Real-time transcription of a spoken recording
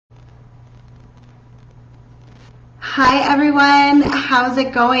Hi everyone, how's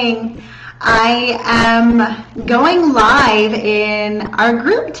it going? I am going live in our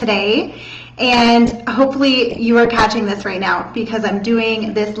group today, and hopefully you are catching this right now because I'm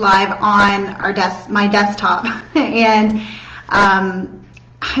doing this live on my desktop and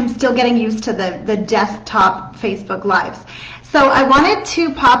I'm still getting used to the desktop Facebook Lives. So I wanted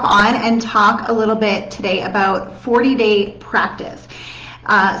to pop on and talk a little bit today about 40-day practice.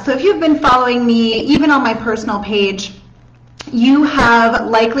 So if you've been following me, even on my personal page, you have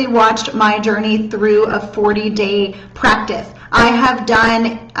likely watched my journey through a 40-day practice. I have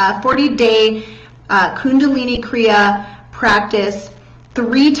done a 40-day Kundalini Kriya practice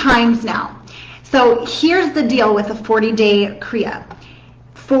 3 times now. So here's the deal with a 40-day Kriya.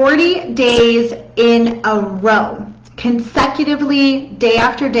 40 days in a row, consecutively, day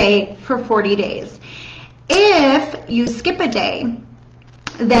after day, for 40 days. If you skip a day,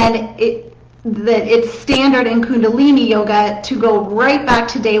 then it's standard in Kundalini Yoga to go right back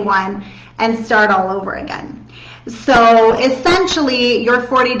to day 1 and start all over again. So essentially, your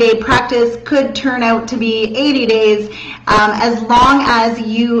 40-day practice could turn out to be 80 days as long as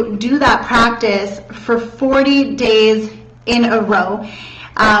you do that practice for 40 days in a row.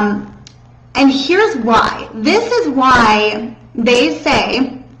 And here's why. This is why they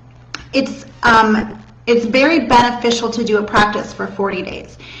say it's very beneficial to do a practice for 40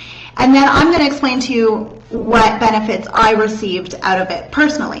 days. And then I'm going to explain to you what benefits I received out of it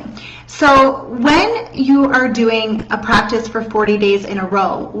personally. So when you are doing a practice for 40 days in a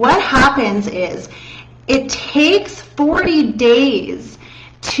row, what happens is it takes 40 days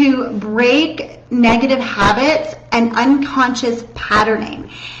to break negative habits and unconscious patterning.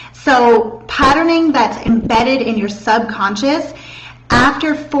 So patterning that's embedded in your subconscious.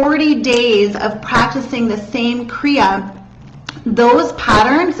 After 40 days of practicing the same Kriya, those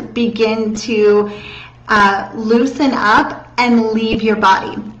patterns begin to loosen up and leave your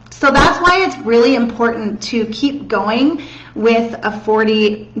body. So that's why it's really important to keep going with a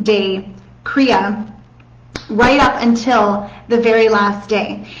 40-day Kriya right up until the very last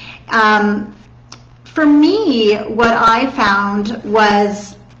day. For me, what I found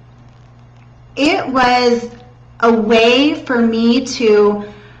was it was a way for me to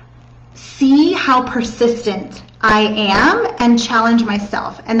see how persistent I am and challenge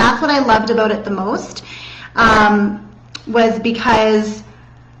myself. And that's what I loved about it the most, was because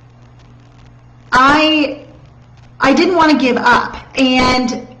I didn't want to give up.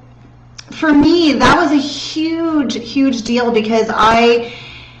 And for me, that was a huge, huge deal because I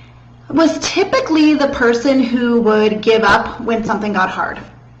was typically the person who would give up when something got hard.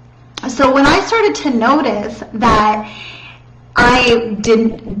 So when I started to notice that I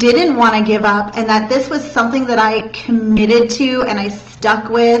didn't want to give up and that this was something that I committed to and I stuck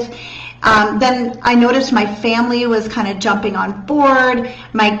with, then I noticed my family was kind of jumping on board.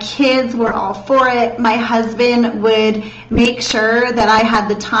 My kids were all for it. My husband would make sure that I had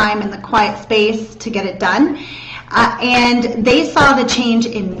the time and the quiet space to get it done. And they saw the change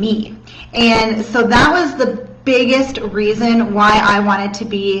in me. And so that was the biggest reason why I wanted to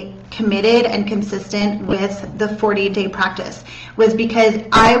be committed and consistent with the 40-day practice, was because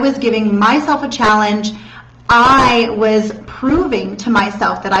I was giving myself a challenge. I was proving to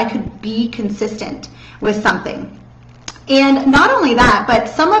myself that I could be consistent with something. And not only that, but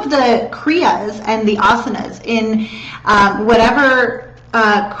some of the Kriyas and the asanas in whatever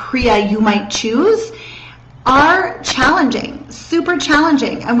Kriya you might choose are challenging, super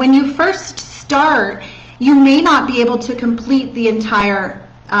challenging. And when you first start, you may not be able to complete the entire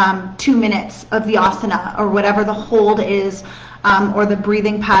 2 minutes of the asana or whatever the hold is or the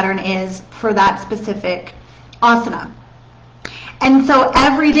breathing pattern is for that specific asana. And so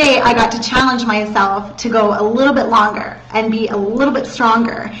every day I got to challenge myself to go a little bit longer and be a little bit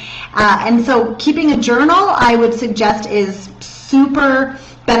stronger. And so keeping a journal, I would suggest, is super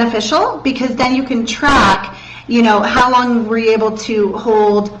beneficial because then you can track, how long were you able to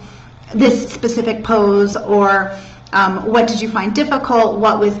hold this specific pose, or what did you find difficult,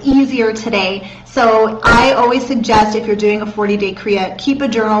 what was easier today. So I always suggest, if you're doing a 40-day Kriya, keep a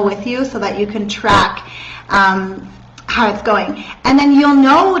journal with you so that you can track how it's going. And then you'll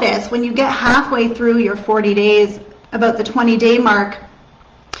notice when you get halfway through your 40 days, about the 20-day mark,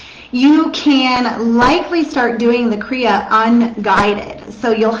 you can likely start doing the Kriya unguided.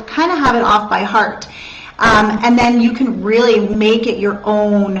 So you'll kind of have it off by heart. And then you can really make it your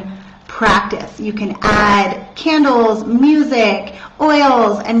own practice. You can add candles, music,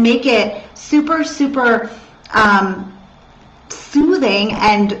 oils, and make it super, super soothing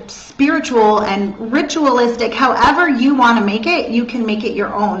and spiritual spiritual and ritualistic, however you want to make it, you can make it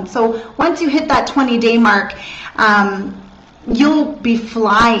your own. So once you hit that 20-day mark, you'll be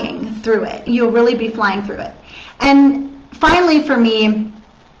flying through it. You'll really be flying through it. And finally, for me,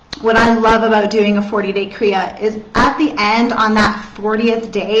 what I love about doing a 40-day Kriya is at the end, on that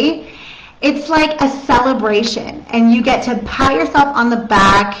 40th day, it's like a celebration, and you get to pat yourself on the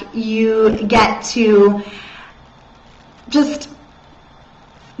back. You get to just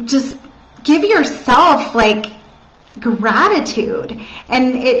give yourself like gratitude,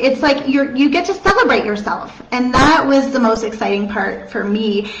 and it's like you get to celebrate yourself. And that was the most exciting part for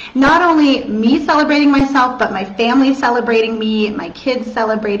me. Not only me celebrating myself, but my family celebrating me, my kids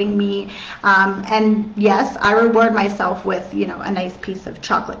celebrating me. And yes, I reward myself with, a nice piece of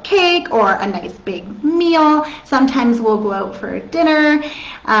chocolate cake or a nice big meal. Sometimes we'll go out for dinner.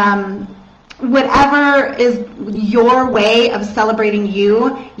 Whatever is your way of celebrating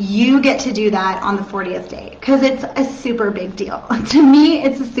you get to do that on the 40th day, because it's a super big deal. To me,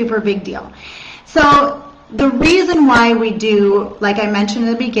 it's a super big deal. So the reason why we do, like I mentioned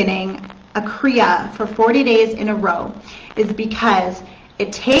in the beginning, a Kriya for 40 days in a row is because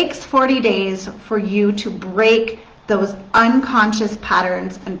it takes 40 days for you to break those unconscious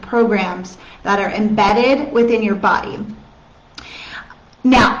patterns and programs that are embedded within your body.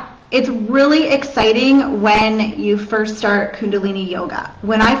 Now, it's really exciting when you first start Kundalini Yoga.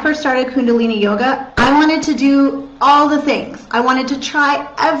 When I first started Kundalini Yoga, I wanted to do all the things. I wanted to try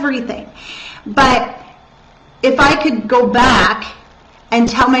everything. But if I could go back and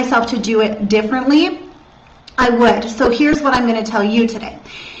tell myself to do it differently, I would. So here's what I'm going to tell you today.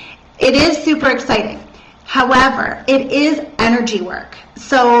 It is super exciting. However, it is energy work.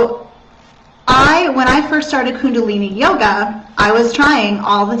 So when I first started Kundalini Yoga, I was trying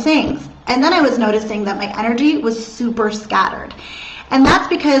all the things. And then I was noticing that my energy was super scattered. And that's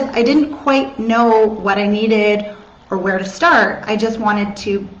because I didn't quite know what I needed or where to start. I just wanted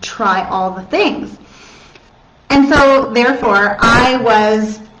to try all the things. And so, therefore, I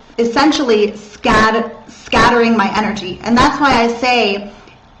was essentially scattering my energy. And that's why I say,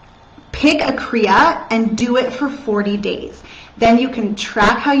 pick a Kriya and do it for 40 days. Then you can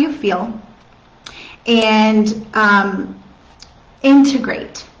track how you feel and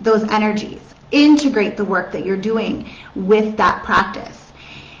integrate those energies, integrate the work that you're doing with that practice.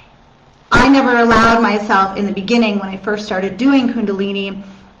 I never allowed myself in the beginning, when I first started doing Kundalini,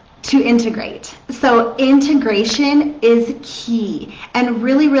 to integrate. So integration is key, and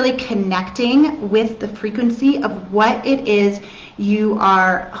really, really connecting with the frequency of what it is you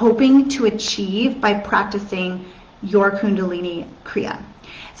are hoping to achieve by practicing your Kundalini Kriya.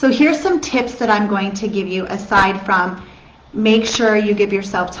 So here's some tips that I'm going to give you, aside from make sure you give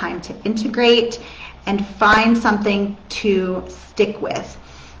yourself time to integrate and find something to stick with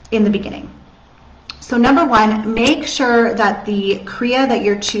in the beginning. So number one, make sure that the Kriya that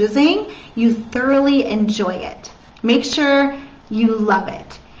you're choosing, you thoroughly enjoy it. Make sure you love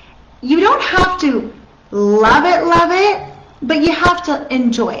it. You don't have to love it, but you have to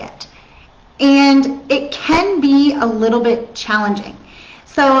enjoy it. And it can be a little bit challenging.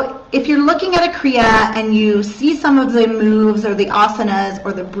 So if you're looking at a Kriya and you see some of the moves or the asanas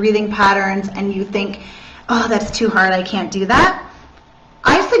or the breathing patterns and you think, oh, that's too hard, I can't do that,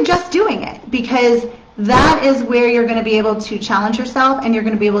 I suggest doing it, because that is where you're going to be able to challenge yourself, and you're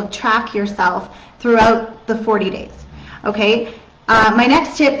going to be able to track yourself throughout the 40 days. Okay? My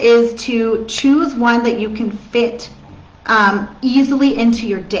next tip is to choose one that you can fit easily into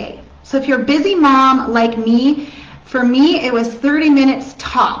your day. So if you're a busy mom like me, for me, it was 30 minutes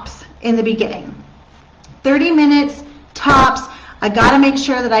tops in the beginning. 30 minutes tops. I got to make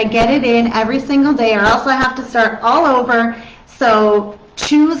sure that I get it in every single day, or else I have to start all over. So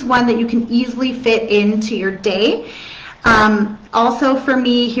choose one that you can easily fit into your day. Also for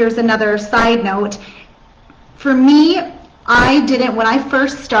me, here's another side note. For me, when I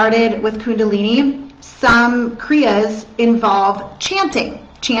first started with Kundalini, some Kriyas involve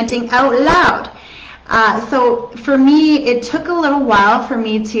chanting out loud. So for me, it took a little while for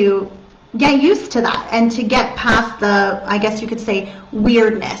me to get used to that and to get past the, I guess you could say,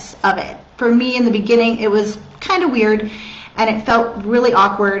 weirdness of it. For me, in the beginning, it was kind of weird and it felt really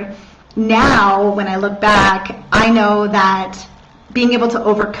awkward. Now, when I look back, I know that being able to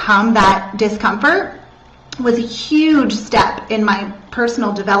overcome that discomfort was a huge step in my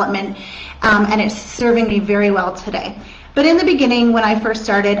personal development, and it's serving me very well today. But in the beginning, when I first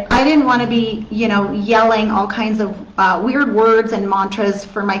started, I didn't want to be, yelling all kinds of weird words and mantras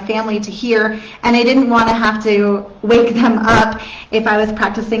for my family to hear, and I didn't want to have to wake them up if I was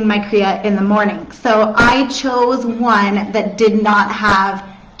practicing my Kriya in the morning. So I chose one that did not have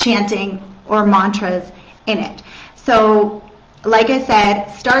chanting or mantras in it. So like I said,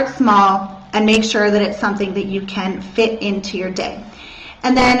 start small and make sure that it's something that you can fit into your day.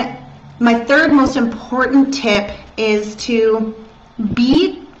 And then my third most important tip is to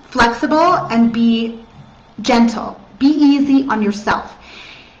be flexible and be gentle. Be easy on yourself.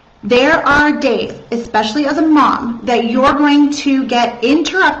 There are days, especially as a mom, that you're going to get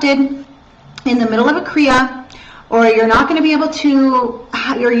interrupted in the middle of a Kriya, or you're not going to be able to,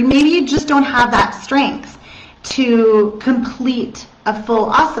 or maybe you just don't have that strength to complete a full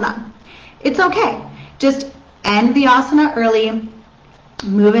asana. It's okay. Just end the asana early,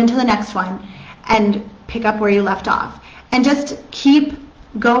 move into the next one, and pick up where you left off. And just keep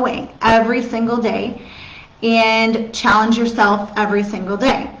going every single day and challenge yourself every single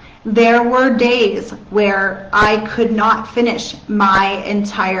day. There were days where I could not finish my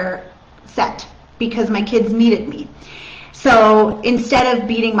entire set because my kids needed me. So instead of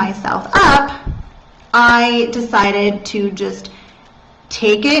beating myself up, I decided to just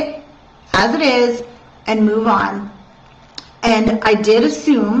take it as it is and move on. And I did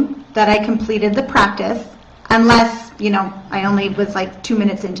assume that I completed the practice, unless, I only was like 2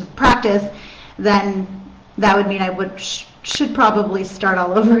 minutes into the practice, then that would mean I should probably start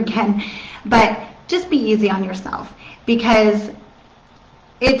all over again. But just be easy on yourself, because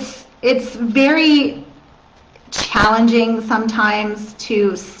it's very challenging sometimes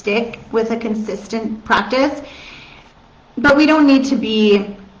to stick with a consistent practice, but we don't need to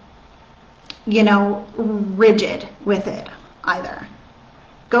be, rigid with it either.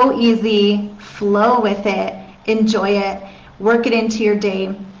 Go easy, flow with it, enjoy it, work it into your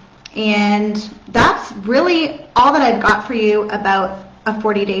day. And that's really all that I've got for you about a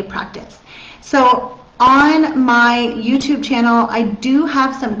 40-day practice. So on my YouTube channel, I do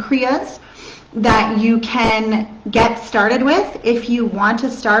have some Kriyas that you can get started with if you want to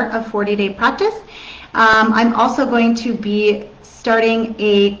start a 40-day practice. I'm also going to be starting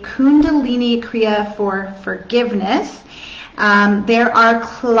a Kundalini Kriya for forgiveness. There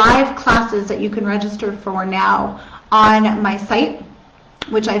are live classes that you can register for now on my site,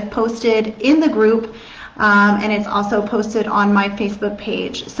 which I've posted in the group, and it's also posted on my Facebook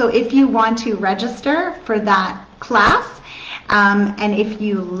page. So if you want to register for that class, and if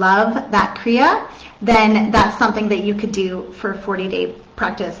you love that Kriya, then that's something that you could do for a 40-day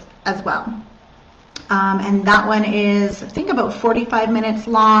practice as well. And that one is, I think, about 45 minutes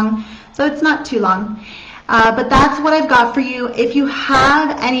long, so it's not too long. But that's what I've got for you. If you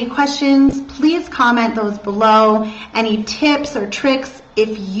have any questions, please comment those below. Any tips or tricks,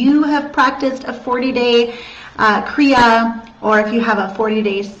 if you have practiced a 40-day Kriya, or if you have a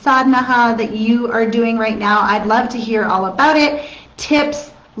 40-day sadhana that you are doing right now, I'd love to hear all about it.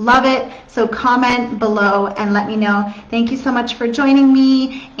 Tips, love it. So comment below and let me know. Thank you so much for joining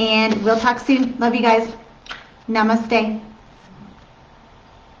me, and we'll talk soon. Love you guys. Namaste.